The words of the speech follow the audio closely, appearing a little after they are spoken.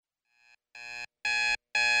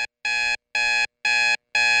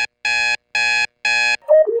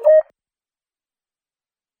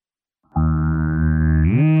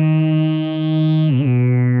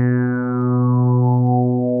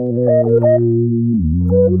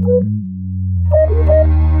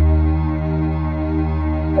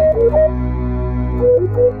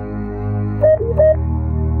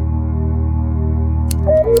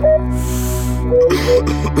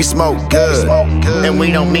We smoke good, and we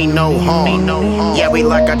don't mean no harm. Yeah, we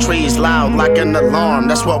like our trees loud like an alarm.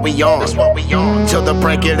 That's what we on, till the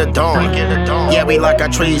break of the dawn. Yeah, we like our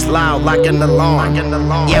trees loud like an alarm.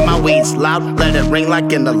 Yeah, my weed's loud, let it ring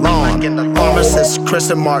like an alarm. Pharmacist, Chris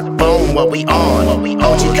and Mark, boom, what we on.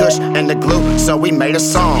 OG Kush and the glue, so we made a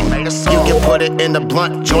song. You can put it in a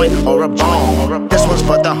blunt joint or a bong. This one's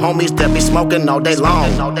for the homies that be smoking all day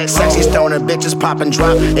long. Sexy stoner bitches poppin'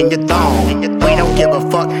 drop in your thong. We don't give a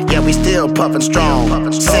fuck, yeah, we still puffin'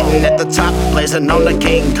 strong. Sitting at the top, blazing on the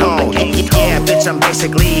King Kong. Yeah, bitch, I'm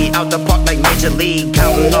basically out the park like Major League.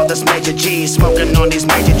 Counting all this major G's, smoking on these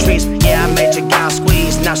major trees. Yeah, I made your gal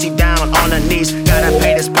squeeze, now she down on her knees. Gotta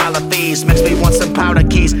pay this pile of fees, makes me want some powder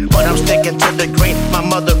keys. But I'm sticking to the green, my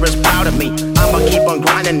mother is proud of me. I'ma keep on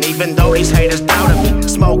grinding even though these haters doubted me.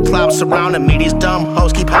 Smoke clouds surrounding me, these dumb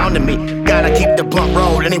hoes keep hounding me. Gotta keep the blunt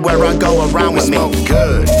rolled anywhere I go around with me. We smoke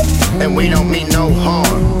good, and we don't mean no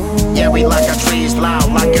harm. Yeah, we like our trees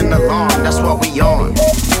loud like an alarm. That's what we on,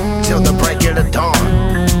 till the break of the dawn.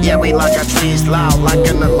 Yeah, we like our trees loud like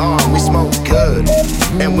an alarm. We smoke good,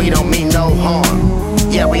 and we don't mean no harm.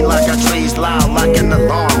 Yeah, we like our trees loud like an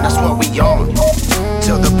alarm. That's what we on,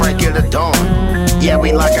 till the break of the dawn. Yeah,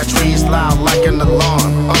 we like our trees loud like an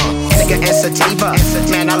alarm. Nigga and sativa,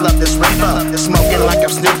 man, I love this reefer. Smoking like I'm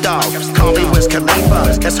Snoop Dogg, call me Wiz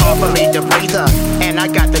Khalifa. It's hard for me to breathe up, and I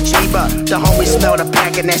got the Chiba. The homies smell the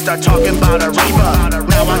pack and they start talking about a Reba.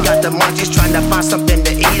 Now I got the munchies trying to find something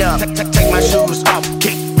to eat up. Take my shoes off,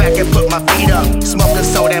 kick back and put my feet up. Smoking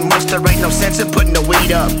so that much, there ain't no sense in putting the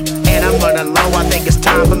weed up. And I'm running low, I think it's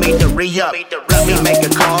time for me to re-up. Let me make a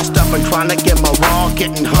call, stuffing chronic in my raw.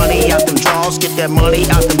 Getting honey out them draws, get that money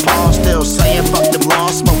out them paws. Still saying fuck them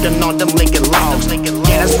laws, smoking on them Lincoln logs.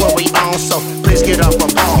 Yeah, that's what we on, so please get off my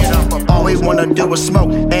balls. All we wanna do is smoke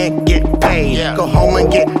and get paid. Go home and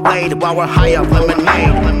get laid while we're high up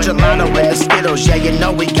lemonade. Gelato and the Skittles, yeah, you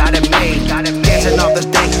know we got it made. Dancing off this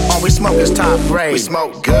day, all we smoke is top grade. We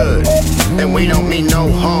smoke good, and we don't mean no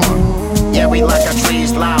harm. Yeah, we like our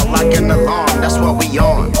trees loud like an alarm. That's what we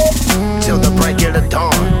on, till the break of the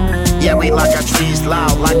dawn. Yeah, we like our trees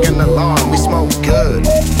loud like an alarm. We smoke good,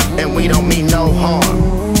 and we don't mean no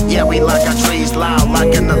harm. Yeah, we like our trees loud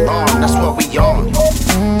like an alarm. That's what we on,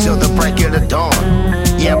 till the break of the dawn.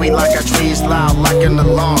 Yeah, we like our trees loud like an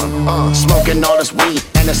alarm. Smoking all this weed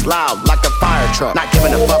and it's loud like a fire truck. Not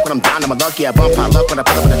giving a fuck when I'm down, I'm a lucky. I bump pile up when I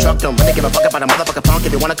pull up in the truck. Don't really give a fuck about a motherfucker punk.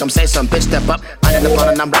 If you wanna come say something, bitch, step up. I'm in the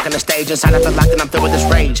blunt and I'm rocking the stage. Inside I feel like that I'm through with this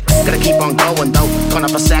rage. Gotta keep on going though. Going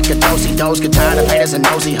up a sack of dosey dos. Get tired of haters and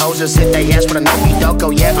nosy hoses. Hit they ass with a no-be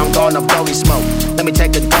doko. Yeah, I'm gonna blowy smoke. Let me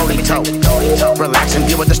take a dolly toe. Relax and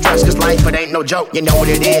deal with the stress, cause life it ain't no joke. You know what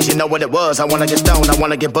it is, you know what it was. I wanna get stoned, I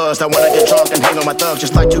wanna get buzzed, I wanna get drunk and hang on my thugs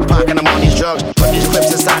just like Tupac, and I'm on these drugs. Put these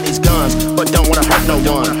clips inside these guns, but don't wanna hurt no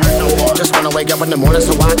one. Just wanna wake up in the morning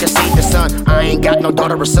so I can see the sun. I ain't got no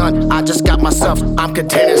daughter or son, I just got myself. I'm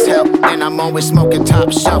content as hell, and I'm always smoking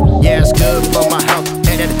top shelf. Yeah, it's good for my health,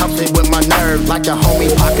 and it helps me with my nerve. Like the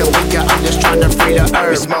homie Pocket Leaker, I'm just trying to free the earth.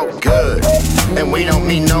 We smoke good, and we don't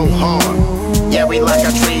mean no harm. Yeah, we like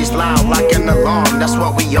our trees loud like an alarm. That's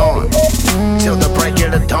what we on, till the break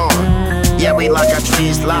of the dawn. Yeah, we like our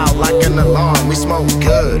trees loud like an alarm. We smoke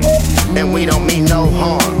good, and we don't mean no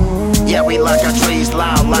harm. Yeah, we like our trees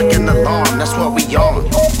loud like an alarm. That's what we on,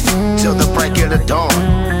 till the break of the dawn.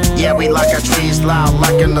 Yeah, we like our trees loud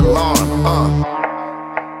like an alarm.